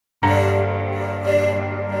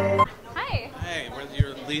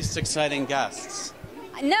least exciting guests.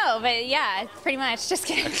 No, but yeah, pretty much. Just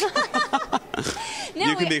kidding. No,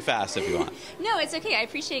 you can be fast if you want. No, it's okay. I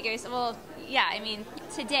appreciate you guys. Well, yeah, I mean,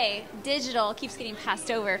 today, digital keeps getting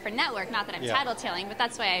passed over for network. Not that I'm tattletaling, but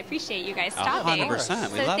that's why I appreciate you guys stopping.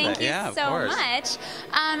 100%. We love it. Thank you so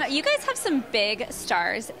much. You guys have some big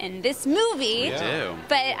stars in this movie. We do.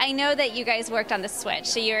 But I know that you guys worked on the switch,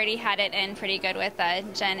 so you already had it in pretty good with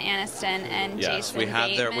Jen Aniston and Jason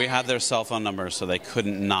Bateman. We had their cell phone numbers, so they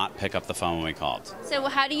couldn't not pick up the phone when we called. So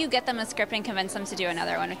how do you get them a script and convince them to do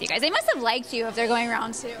another one with you guys? They must have liked you if they're going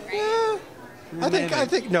around too, right? Yeah. I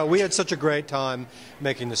think no, we had such a great time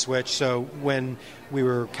making the switch. So when we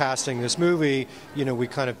were casting this movie, you know, we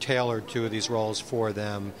kind of tailored 2 of these roles for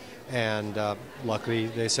them, and luckily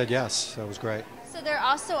they said yes. So it was great. So there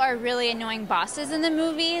also are really annoying bosses in the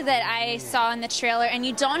movie that I saw in the trailer, and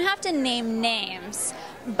you don't have to name names,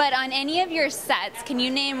 but on any of your sets, can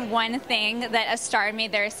you name one thing that a star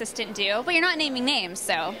made their assistant do? But you're not naming names,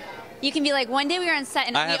 so... You can be like, one day we were on set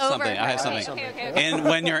and I have something. Okay. And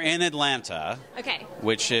when you're in Atlanta, okay,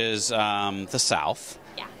 which is the South,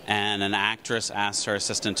 and an actress asks her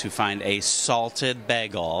assistant to find a salted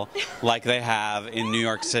bagel like they have in New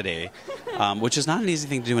York City, which is not an easy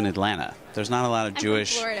thing to do in Atlanta. There's not a lot of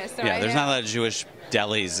Jewish. From Florida, so there's not a lot of Jewish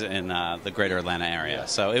delis in the greater Atlanta area,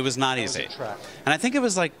 so it was not easy. And I think it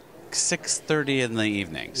was like 6:30 in the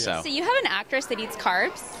evening. So you have an actress that eats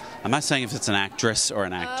carbs? I'm not saying if it's an actress or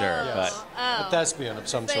an actor, but a thespian of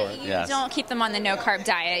some sort. You don't keep them on the no-carb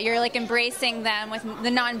diet. You're like embracing them with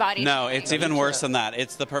the non-body. No, it's even worse than that.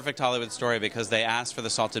 It's the perfect Hollywood story because they asked for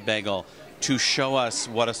the salted bagel to show us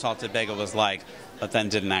what a salted bagel was like, but then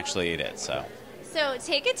didn't actually eat it. So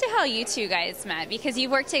take it to how you two guys met, because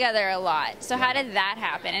you've worked together a lot. So how did that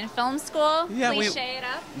happen? In film school? Yeah, Cliche it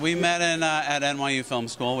up? We met at NYU Film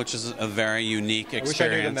School, which is a very unique experience. I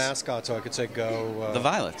wish I knew the mascot so I could say go... the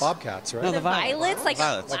Violets. Bobcats, right? No, the Violets? Like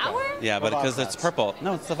Violets. flower? Yeah, but because it's purple.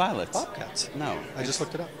 No, it's the Violets. Bobcats. No. I just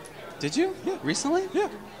looked it up. Did you? Yeah. Recently? Yeah.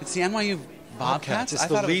 It's the NYU Bobcats? It's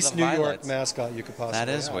the least New York mascot you could possibly have.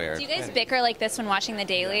 That is weird. Do you guys bicker like this when watching the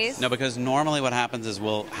dailies? No, because normally what happens is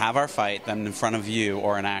we'll have our fight, then in front of you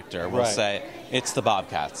or an actor, we'll say, it's the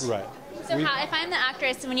Bobcats. Right. So if I'm the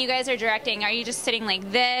actress, when you guys are directing, are you just sitting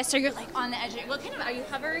like this, or you're like on the edge? What kind of, are you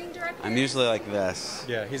hovering directly? I'm usually like this.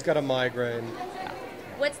 Yeah, he's got a migraine.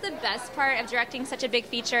 What's the best part of directing such a big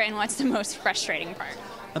feature, and what's the most frustrating part?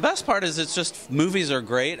 The best part is it's just movies are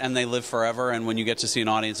great and they live forever, and when you get to see an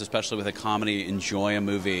audience, especially with a comedy, enjoy a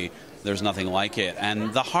movie, there's nothing like it.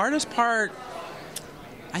 And the hardest part,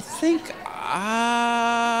 I think,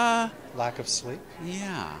 lack of sleep?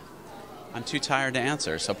 Yeah. I'm too tired to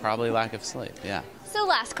answer, so probably lack of sleep, yeah. So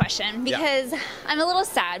last question, because I'm a little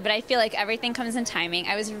sad, but I feel like everything comes in timing.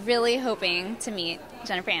 I was really hoping to meet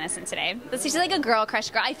Jennifer Aniston today. She's like a girl crush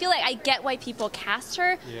girl. I feel like I get why people cast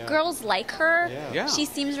her. Yeah. Girls like her. Yeah. She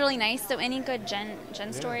seems really nice. So any good Jen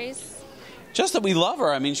stories? Just that we love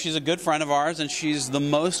her. I mean, she's a good friend of ours, and she's the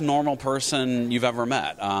most normal person you've ever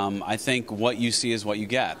met. I think what you see is what you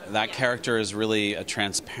get. That character is really a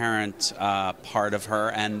transparent part of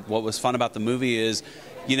her, and what was fun about the movie is,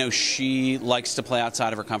 you know, she likes to play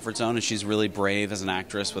outside of her comfort zone, and she's really brave as an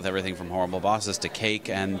actress with everything from Horrible Bosses to Cake.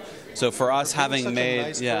 And so for us, having made... a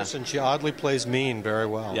nice person. She oddly plays mean very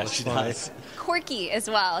well. Yeah, she does. Quirky as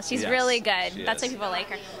well. She's really good. That's why people like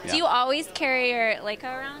her. Yeah. Do you always carry your Leica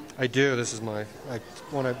around? I do. This is I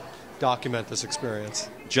want to document this experience.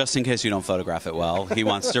 Just in case you don't photograph it well, he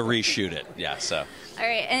wants to reshoot it. Yeah, so... All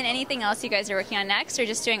right, and anything else you guys are working on next, or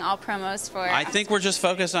just doing all promos for... I think we're just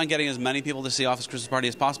focused on getting as many people to see Office Christmas Party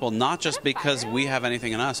as possible, not just because we have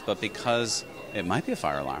anything in us, but because it might be a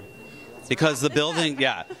fire alarm. Because the building,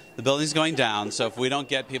 the building's going down, so if we don't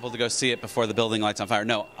get people to go see it before the building lights on fire,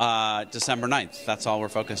 no, December 9th, that's all we're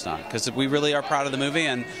focused on. Because we really are proud of the movie,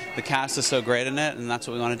 and the cast is so great in it, and that's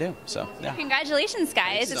what we want to do. So, yeah. Congratulations,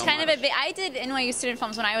 guys. Thanks it's so kind much. of a big... I did NYU student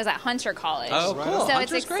films when I was at Hunter College. Oh, cool. So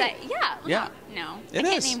Hunter's it's great. Yeah. No. It I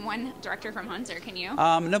can't is. name one director from Hunter, can you?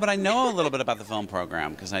 No, but I know a little bit about the film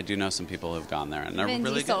program, because I do know some people who've gone there, and they're Vin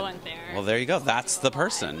really Diesel good. went there. Well, there you go. That's the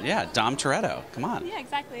person. Yeah, Dom Toretto. Come on. Yeah,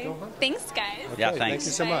 exactly. Thanks, guys. Yeah, Okay, thanks. Thank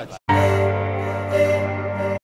you so much.